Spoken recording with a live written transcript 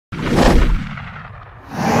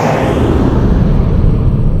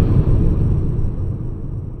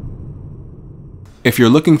If you're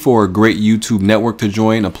looking for a great YouTube network to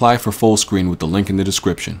join, apply for full screen with the link in the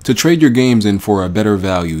description. To trade your games in for a better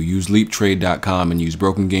value, use leaptrade.com and use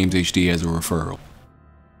Broken Games HD as a referral.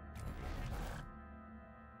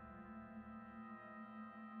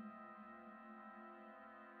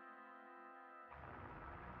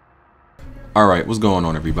 Alright, what's going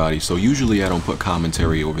on everybody? So usually I don't put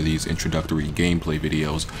commentary over these introductory gameplay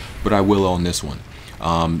videos, but I will on this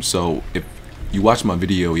one. So if you watched my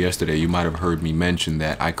video yesterday, you might have heard me mention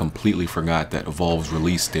that I completely forgot that Evolve's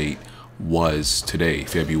release date was today,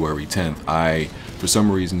 February 10th. I, for some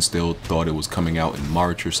reason, still thought it was coming out in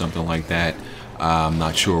March or something like that. I'm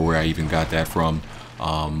not sure where I even got that from.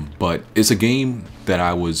 But it's a game that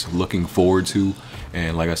I was looking forward to,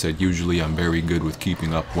 and like I said, usually I'm very good with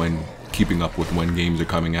keeping up with when games are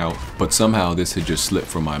coming out, but somehow this had just slipped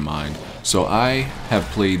from my mind. So I have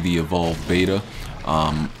played the Evolve beta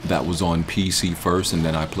that was on PC first, and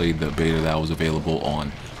then I played the beta that was available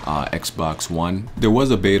on Xbox One. There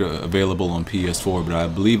was a beta available on PS4, but I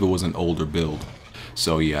believe it was an older build.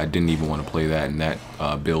 So yeah, I didn't even want to play that, and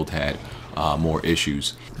that build had more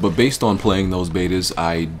issues. But based on playing those betas,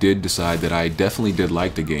 I did decide that I definitely did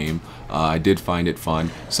like the game. I did find it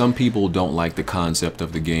fun. Some people don't like the concept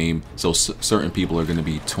of the game, so certain people are going to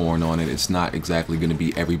be torn on it. It's not exactly going to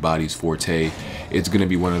be everybody's forte. It's going to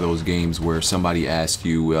be one of those games where somebody asks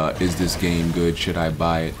you, is this game good? Should I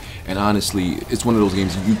buy it? And honestly, it's one of those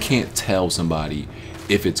games you can't tell somebody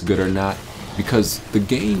if it's good or not, because the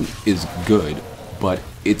game is good, but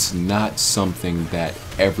it's not something that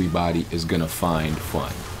everybody is gonna find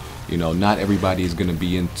fun. You know, not everybody is gonna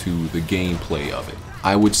be into the gameplay of it.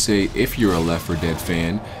 I would say if you're a Left 4 Dead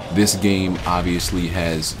fan, this game obviously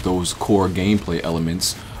has those core gameplay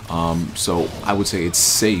elements. So I would say it's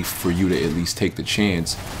safe for you to at least take the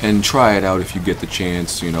chance and try it out if you get the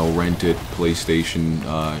chance. You know, rent it,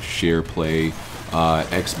 PlayStation, share play,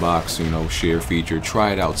 Xbox, you know, share feature.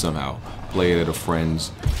 Try it out somehow. Play it at a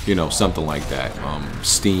friend's, you know, something like that.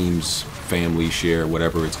 Steam's family share,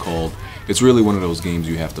 whatever it's called. It's really one of those games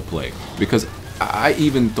you have to play, because I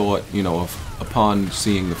even thought, you know, upon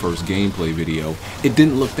seeing the first gameplay video, it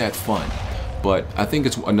didn't look that fun. But I think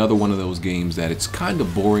it's another one of those games that it's kind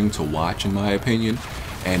of boring to watch, in my opinion,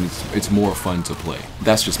 and it's more fun to play.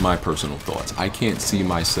 That's just my personal thoughts. I can't see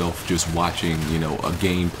myself just watching, you know, a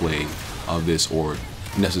gameplay of this, or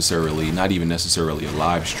necessarily, not even necessarily a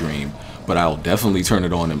live stream, but I'll definitely turn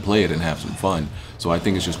it on and play it and have some fun. So I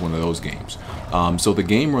think it's just one of those games. So the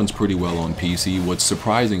game runs pretty well on PC. What's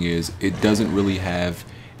surprising is it doesn't really have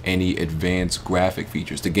any advanced graphic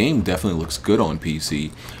features. The game definitely looks good on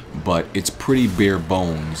PC, but it's pretty bare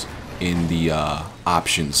bones in the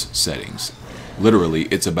options settings. Literally,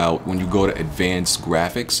 it's about, when you go to advanced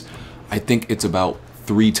graphics, I think it's about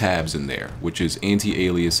 3 tabs in there, which is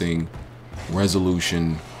anti-aliasing,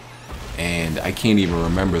 resolution, and I can't even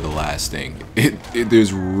remember the last thing.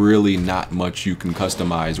 There's really not much you can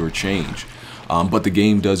customize or change, but the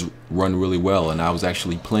game does run really well, and I was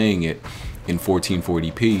actually playing it in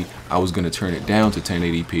 1440p. I was going to turn it down to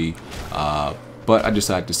 1080p, but I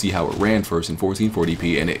decided to see how it ran first in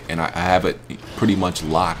 1440p, and I have it pretty much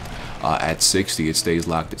locked at 60. It stays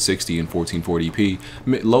locked at 60 in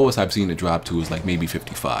 1440p. Lowest I've seen it drop to is like maybe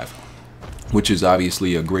 55. Which is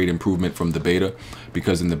obviously a great improvement from the beta,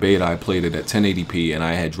 because in the beta I played it at 1080p and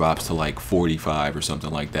I had drops to like 45 or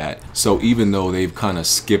something like that. So even though they've kind of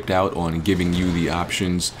skipped out on giving you the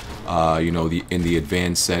options, you know, in the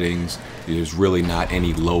advanced settings, there's really not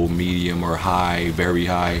any low, medium, or high, very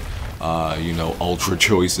high, you know, ultra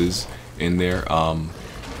choices in there.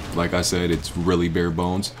 Like I said, it's really bare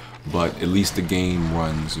bones, but at least the game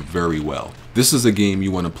runs very well. This is a game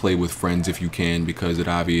you want to play with friends if you can, because it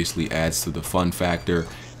obviously adds to the fun factor,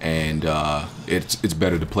 and it's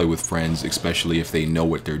better to play with friends, especially if they know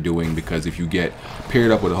what they're doing, because if you get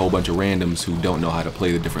paired up with a whole bunch of randoms who don't know how to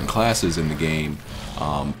play the different classes in the game,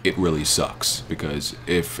 it really sucks. Because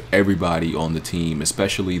if everybody on the team,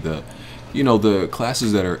 especially the, you know, the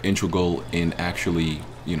classes that are integral in actually,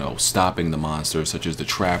 you know, stopping the monster, such as the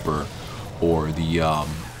trapper or the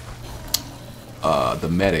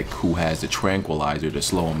medic who has the tranquilizer to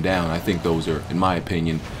slow him down. I think those are, in my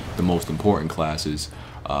opinion, the most important classes,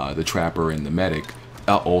 the trapper and the medic,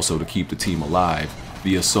 also to keep the team alive.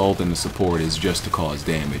 The assault and the support is just to cause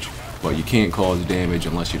damage, but you can't cause damage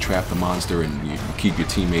unless you trap the monster and you keep your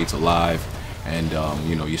teammates alive, and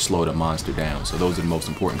you know, you slow the monster down. So those are the most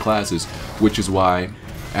important classes, which is why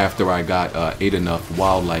after I got ate enough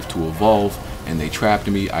wildlife to evolve and they trapped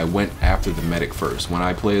me, I went after the medic first. When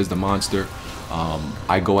I play as the monster,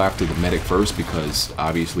 I go after the medic first, because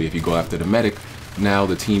obviously if you go after the medic, now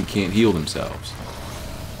the team can't heal themselves.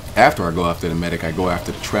 After I go after the medic, I go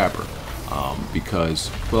after the trapper,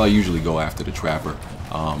 because, well, I usually go after the trapper.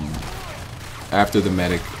 After the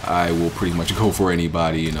medic, I will pretty much go for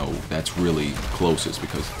anybody, you know, that's really closest,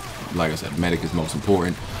 because, like I said, medic is most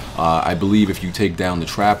important. I believe if you take down the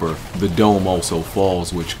trapper, the dome also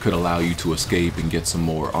falls, which could allow you to escape and get some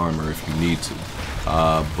more armor if you need to.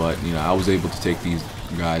 But, you know, I was able to take these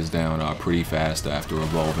guys down pretty fast after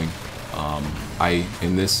evolving.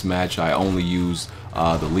 In this match, I only use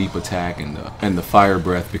the leap attack and the fire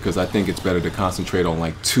breath, because I think it's better to concentrate on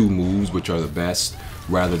like 2 moves, which are the best,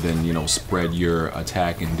 rather than, you know, spread your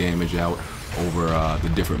attack and damage out over the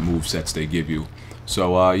different move sets they give you.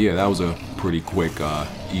 So yeah, that was a pretty quick,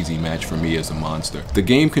 easy match for me as a monster. The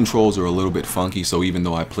game controls are a little bit funky, so even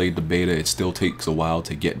though I played the beta, it still takes a while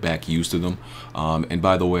to get back used to them. And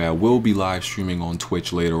by the way, I will be live streaming on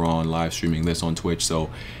Twitch later on, live streaming this on Twitch. So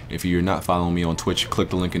if you're not following me on Twitch, click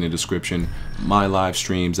the link in the description. My live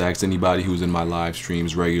streams, ask anybody who's in my live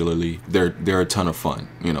streams regularly. They're a ton of fun.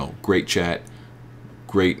 You know, great chat,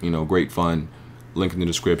 great, you know, great fun. Link in the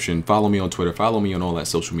description. Follow me on Twitter. Follow me on all that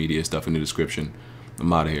social media stuff in the description.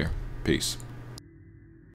 I'm out of here. Peace.